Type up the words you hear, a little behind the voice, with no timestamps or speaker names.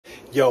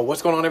Yo,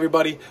 what's going on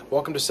everybody?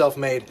 Welcome to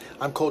Self-Made.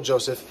 I'm Cole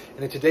Joseph,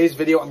 and in today's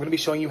video, I'm going to be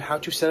showing you how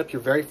to set up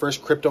your very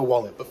first crypto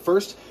wallet. But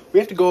first, we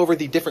have to go over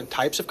the different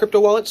types of crypto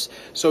wallets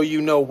so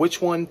you know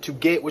which one to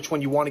get, which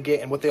one you want to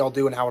get, and what they all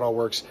do and how it all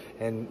works.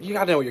 And you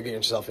got to know what you're getting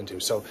yourself into.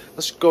 So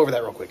let's go over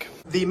that real quick.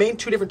 The main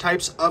two different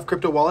types of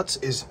crypto wallets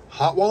is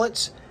hot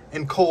wallets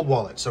and cold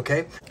wallets,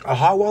 okay? A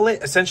hot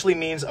wallet essentially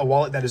means a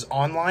wallet that is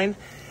online,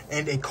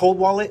 and a cold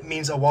wallet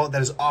means a wallet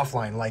that is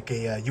offline, like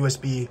a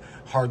USB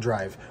hard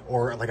drive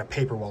or like a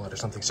paper wallet or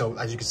something. So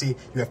as you can see,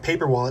 you have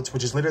paper wallets,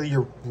 which is literally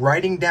you're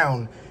writing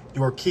down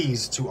your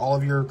keys to all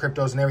of your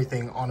cryptos and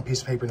everything on a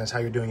piece of paper, and that's how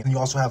you're doing it. And you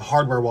also have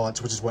hardware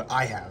wallets, which is what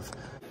I have.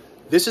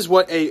 This is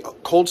what a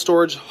cold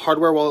storage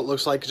hardware wallet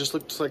looks like. It just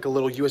looks like a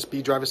little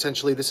USB drive,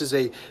 essentially. This is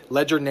a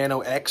Ledger Nano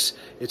X.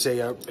 It's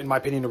in my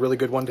opinion, a really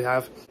good one to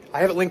have.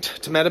 I have it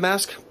linked to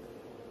MetaMask.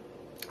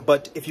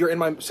 But if you're in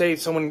my, say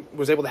someone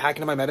was able to hack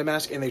into my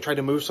MetaMask and they tried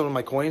to move some of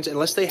my coins,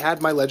 unless they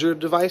had my Ledger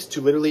device to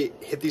literally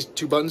hit these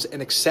two buttons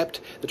and accept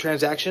the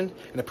transaction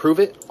and approve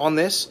it on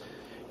this,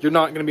 you're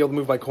not going to be able to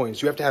move my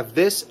coins. You have to have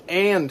this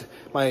and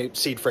my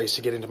seed phrase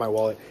to get into my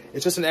wallet.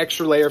 It's just an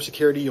extra layer of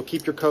security. You'll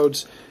keep your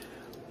codes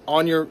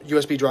on your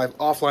USB drive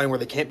offline where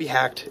they can't be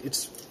hacked.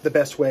 It's the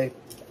best way.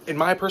 In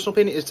my personal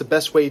opinion, it's the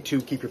best way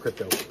to keep your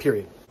crypto,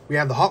 period. We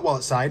have the hot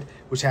wallet side,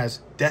 which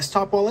has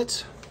desktop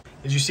wallets.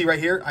 As you see right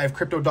here, I have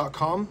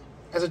crypto.com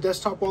as a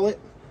desktop wallet.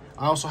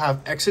 I also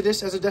have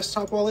Exodus as a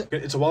desktop wallet.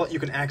 It's a wallet you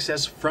can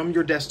access from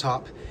your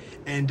desktop,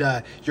 and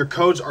your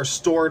codes are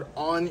stored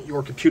on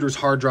your computer's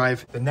hard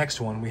drive. The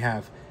next one, we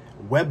have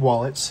web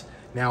wallets.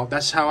 Now,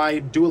 that's how I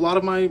do a lot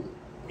of my,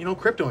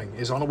 cryptoing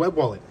is on a web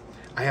wallet.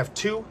 I have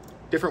two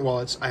different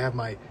wallets. I have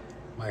my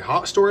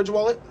hot storage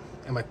wallet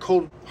and my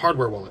cold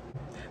hardware wallet.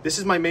 This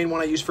is my main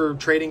one I use for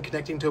trading,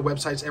 connecting to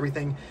websites,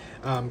 everything,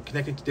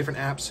 connecting to different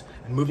apps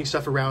and moving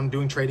stuff around,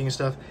 doing trading and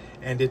stuff.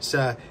 And it's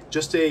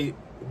just a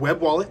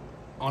web wallet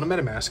on a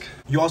MetaMask.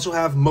 You also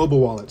have mobile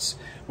wallets,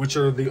 which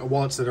are the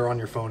wallets that are on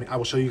your phone. I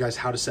will show you guys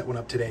how to set one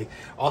up today.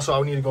 Also,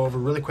 I need to go over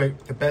really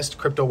quick the best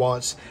crypto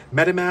wallets.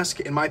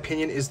 MetaMask, in my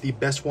opinion, is the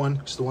best one.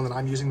 It's the one that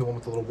I'm using, the one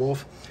with the little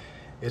wolf.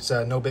 It's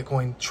no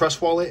Bitcoin.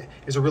 Trust Wallet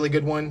is a really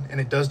good one,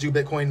 and it does do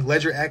Bitcoin.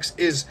 Ledger X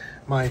is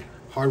my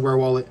hardware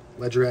wallet,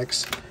 Ledger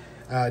X.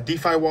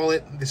 DeFi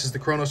wallet, this is the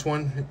Kronos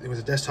one. It was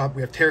a desktop.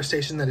 We have Terra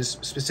Station, that is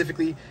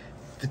specifically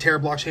the Terra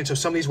blockchain. So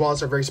some of these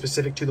wallets are very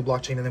specific to the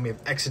blockchain. And then we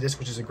have Exodus,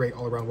 which is a great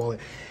all-around wallet.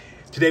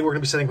 Today, we're going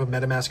to be setting up a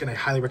MetaMask, and I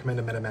highly recommend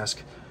a MetaMask.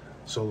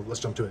 So let's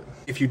jump to it.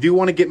 If you do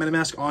want to get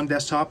MetaMask on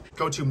desktop,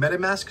 go to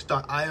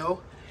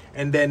metamask.io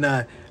and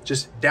then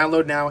just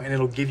download now, and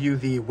it'll give you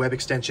the web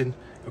extension.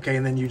 Okay,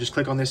 and then you just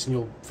click on this and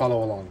you'll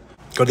follow along.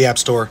 Go to the App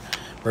Store,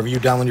 wherever you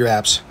download your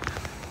apps,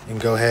 and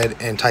go ahead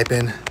and type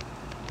in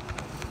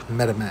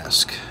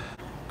MetaMask.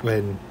 Go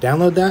ahead and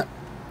download that.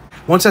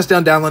 Once that's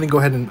done downloading, go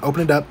ahead and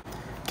open it up,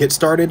 get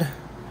started,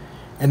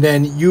 and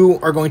then you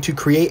are going to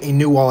create a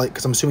new wallet,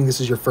 because I'm assuming this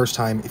is your first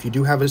time. If you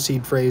do have a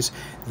seed phrase,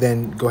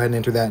 then go ahead and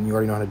enter that, and you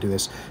already know how to do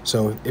this.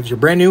 So if you're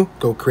brand new,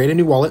 go create a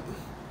new wallet.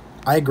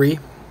 I agree.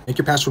 Make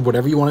your password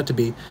whatever you want it to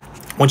be.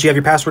 Once you have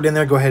your password in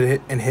there, go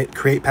ahead and hit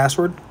create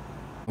password.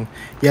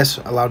 Yes,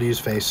 allowed to use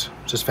face.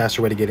 Just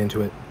faster way to get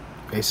into it.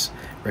 Face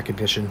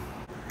recognition.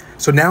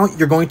 So now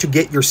you're going to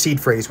get your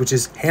seed phrase, which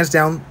is hands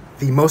down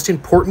the most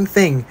important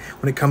thing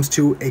when it comes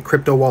to a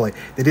crypto wallet.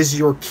 That is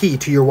your key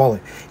to your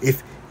wallet.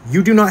 If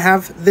you do not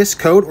have this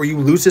code, or you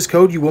lose this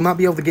code, you will not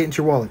be able to get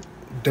into your wallet.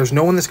 There's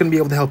no one that's going to be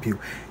able to help you.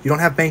 You don't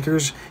have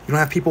bankers. You don't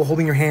have people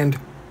holding your hand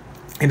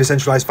in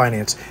decentralized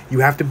finance. You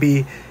have to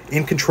be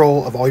in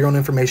control of all your own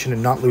information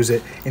and not lose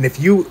it. And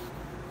if you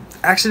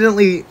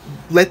accidentally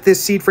let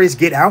this seed phrase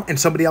get out and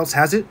somebody else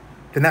has it,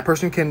 then that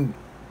person can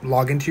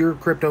log into your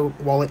crypto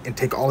wallet and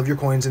take all of your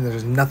coins, and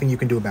there's nothing you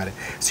can do about it.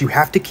 So you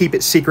have to keep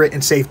it secret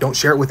and safe. Don't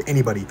share it with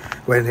anybody.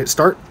 Go ahead and hit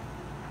start.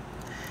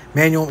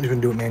 Manual, you're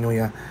gonna do it manually,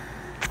 yeah.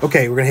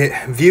 Okay, we're gonna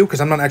hit view, because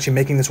I'm not actually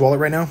making this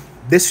wallet right now.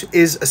 This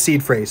is a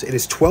seed phrase. It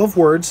is 12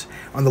 words.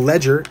 On the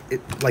Ledger,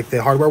 like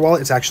the hardware wallet,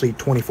 it's actually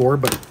 24,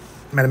 but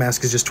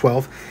MetaMask is just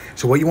 12.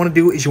 So what you wanna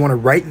do is you wanna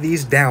write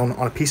these down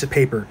on a piece of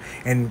paper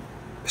and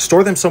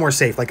store them somewhere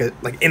safe, like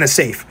in a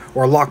safe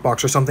or a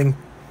lockbox or something,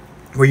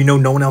 where you know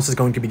no one else is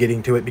going to be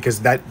getting to it,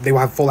 because that they will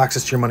have full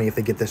access to your money if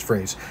they get this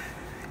phrase.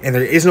 And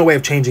there is no way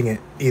of changing it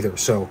either.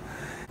 So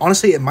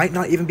honestly, it might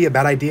not even be a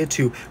bad idea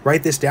to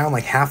write this down,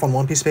 like half on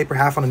one piece of paper,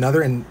 half on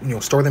another, and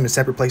store them in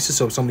separate places,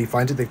 so if somebody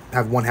finds it, they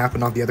have one half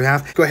but not the other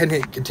half. Go ahead and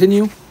hit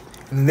continue,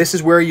 and this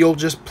is where you'll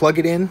just plug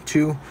it in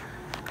to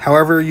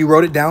however you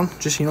wrote it down.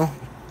 Just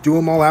do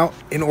them all out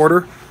in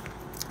order,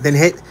 then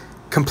hit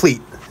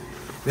complete.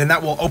 Then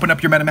that will open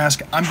up your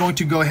MetaMask. I'm going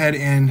to go ahead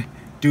and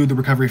do the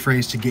recovery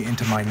phrase to get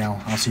into mine now.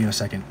 I'll see you in a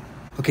second.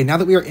 Okay, now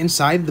that we are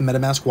inside the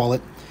MetaMask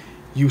wallet,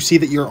 you see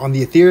that you're on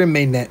the Ethereum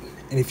mainnet.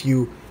 And if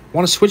you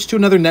want to switch to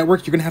another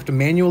network, you're going to have to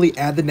manually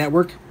add the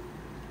network.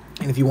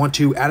 And if you want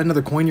to add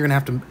another coin, you're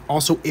going to have to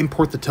also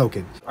import the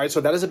token. All right, so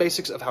that is the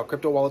basics of how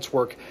crypto wallets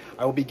work.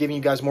 I will be giving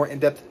you guys more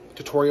in-depth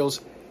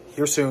tutorials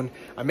here soon.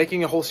 I'm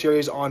making a whole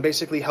series on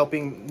basically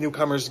helping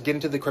newcomers get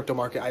into the crypto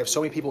market. I have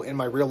so many people in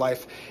my real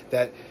life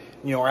that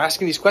are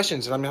asking these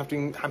questions, and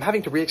I'm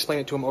having to re-explain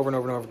it to them over and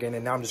over and over again.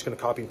 And now I'm just going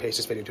to copy and paste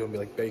this video to them and be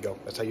like, there you go,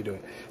 that's how you do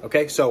it.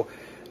 Okay, so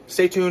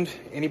stay tuned.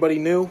 Anybody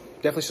new,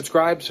 definitely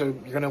subscribe. So you're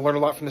going to learn a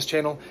lot from this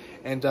channel.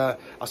 And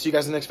I'll see you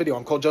guys in the next video.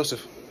 I'm Cole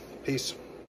Joseph. Peace.